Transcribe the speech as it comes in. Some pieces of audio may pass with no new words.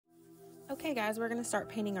Okay guys, we're going to start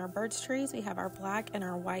painting our birch trees. We have our black and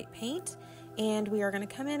our white paint, and we are going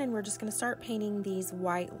to come in and we're just going to start painting these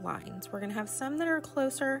white lines. We're going to have some that are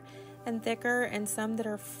closer and thicker and some that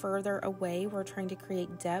are further away. We're trying to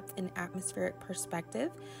create depth and atmospheric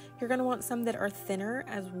perspective. You're going to want some that are thinner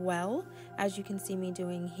as well, as you can see me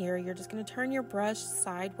doing here. You're just going to turn your brush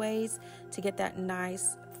sideways to get that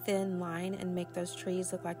nice thin line and make those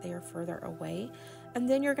trees look like they are further away. And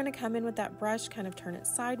then you're going to come in with that brush, kind of turn it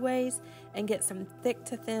sideways and get some thick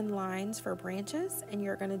to thin lines for branches, and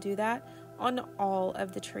you're going to do that on all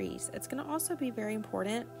of the trees. It's going to also be very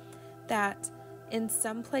important that in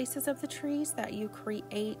some places of the trees that you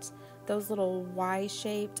create those little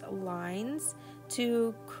Y-shaped lines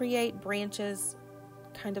to create branches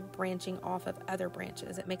kind of branching off of other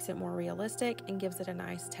branches. It makes it more realistic and gives it a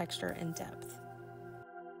nice texture and depth.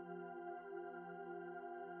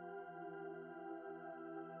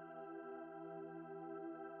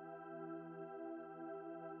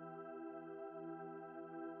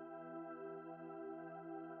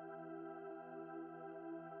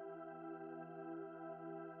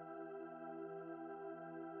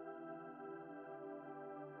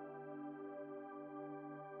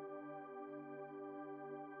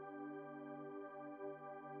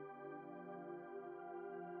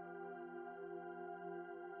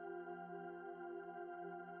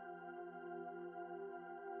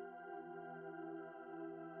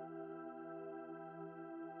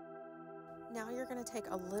 Now you're going to take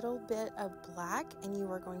a little bit of black and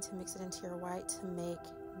you are going to mix it into your white to make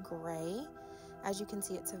gray. As you can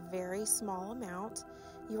see, it's a very small amount.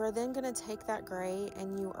 You are then going to take that gray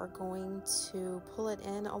and you are going to pull it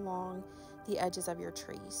in along the edges of your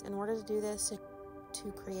trees. In order to do this,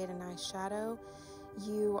 to create a nice shadow,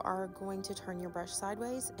 you are going to turn your brush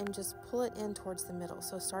sideways and just pull it in towards the middle.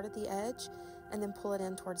 So start at the edge and then pull it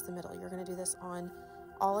in towards the middle. You're going to do this on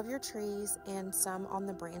all of your trees and some on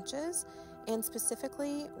the branches, and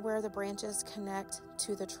specifically where the branches connect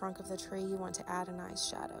to the trunk of the tree, you want to add a nice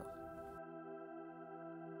shadow.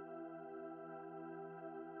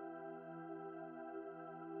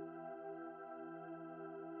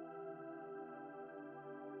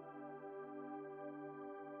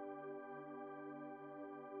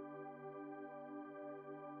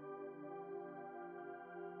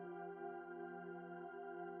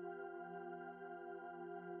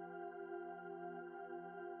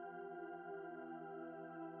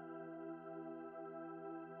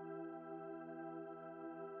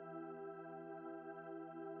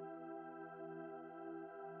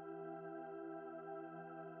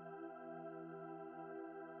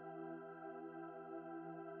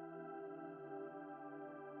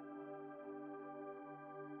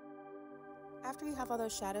 After you have all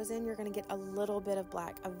those shadows in, you're going to get a little bit of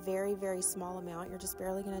black, a very, very small amount. You're just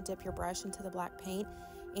barely going to dip your brush into the black paint,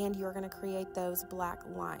 and you're going to create those black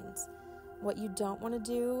lines. What you don't want to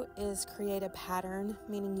do is create a pattern,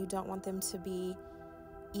 meaning you don't want them to be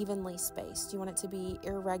evenly spaced. You want it to be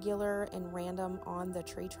irregular and random on the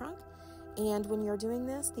tree trunk. And when you're doing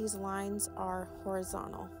this, these lines are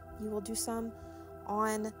horizontal. You will do some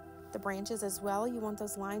on the branches as well. You want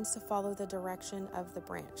those lines to follow the direction of the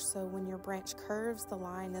branch. So when your branch curves, the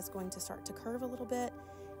line is going to start to curve a little bit,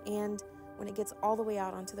 and when it gets all the way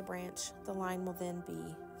out onto the branch, the line will then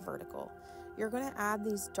be vertical. You're going to add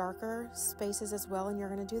these darker spaces as well, and you're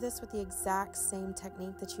going to do this with the exact same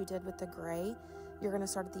technique that you did with the gray. You're going to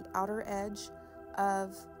start at the outer edge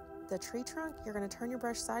of the tree trunk. You're going to turn your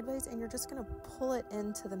brush sideways and you're just going to pull it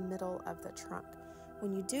into the middle of the trunk.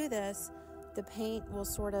 When you do this, the paint will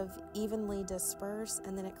sort of evenly disperse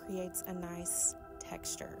and then it creates a nice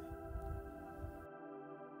texture.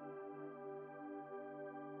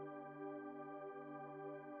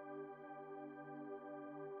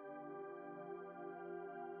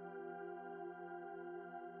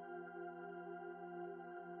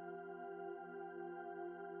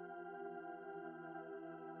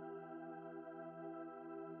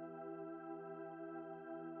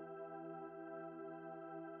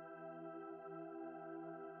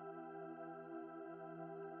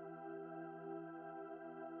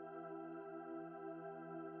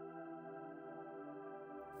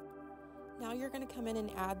 Now you're going to come in and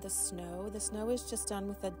add the snow. The snow is just done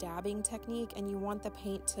with a dabbing technique, and you want the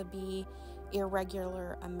paint to be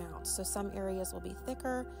irregular amounts. So some areas will be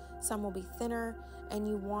thicker, some will be thinner, and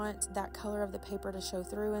you want that color of the paper to show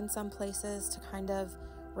through in some places to kind of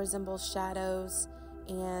resemble shadows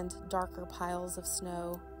and darker piles of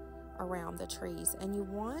snow around the trees. And you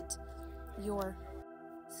want your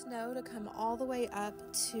snow to come all the way up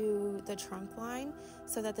to the trunk line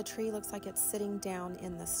so that the tree looks like it's sitting down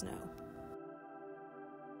in the snow.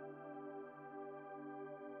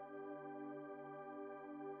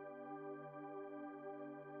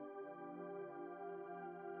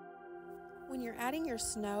 When you're adding your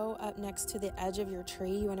snow up next to the edge of your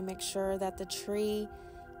tree, you want to make sure that the tree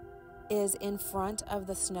is in front of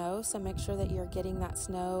the snow. So make sure that you're getting that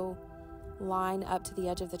snow line up to the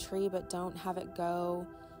edge of the tree, but don't have it go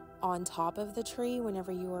on top of the tree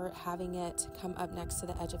whenever you are having it come up next to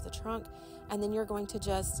the edge of the trunk. And then you're going to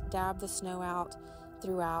just dab the snow out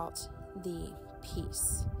throughout the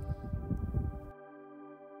piece.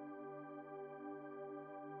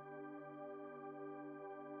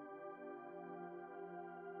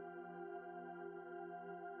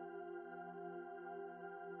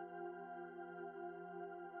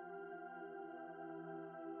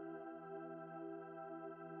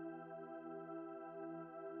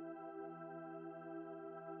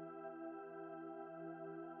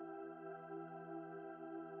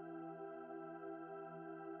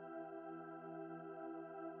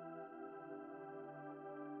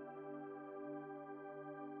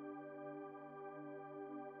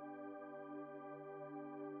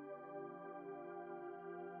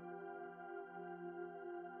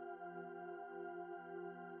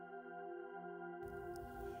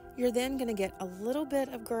 You're then going to get a little bit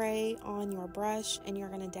of gray on your brush, and you're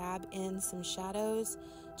going to dab in some shadows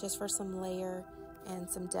just for some layer and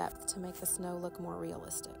some depth to make the snow look more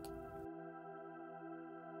realistic.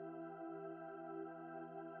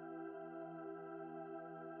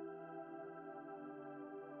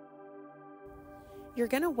 You're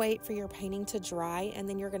going to wait for your painting to dry, and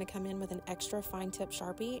then you're going to come in with an extra fine tip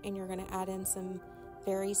Sharpie, and you're going to add in some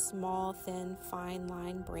very small, thin, fine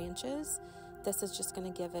line branches. This is just going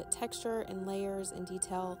to give it texture and layers and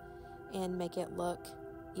detail and make it look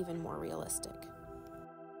even more realistic.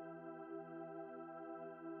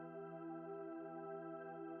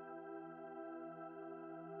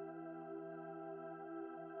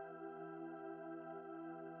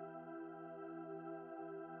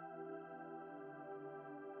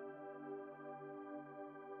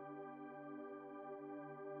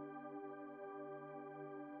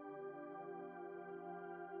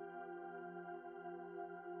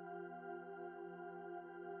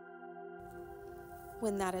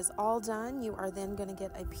 When that is all done, you are then going to get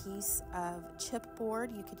a piece of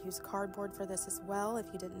chipboard. You could use cardboard for this as well if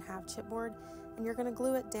you didn't have chipboard. And you're going to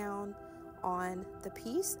glue it down on the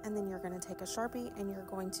piece, and then you're going to take a Sharpie and you're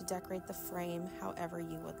going to decorate the frame however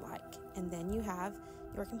you would like. And then you have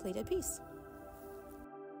your completed piece.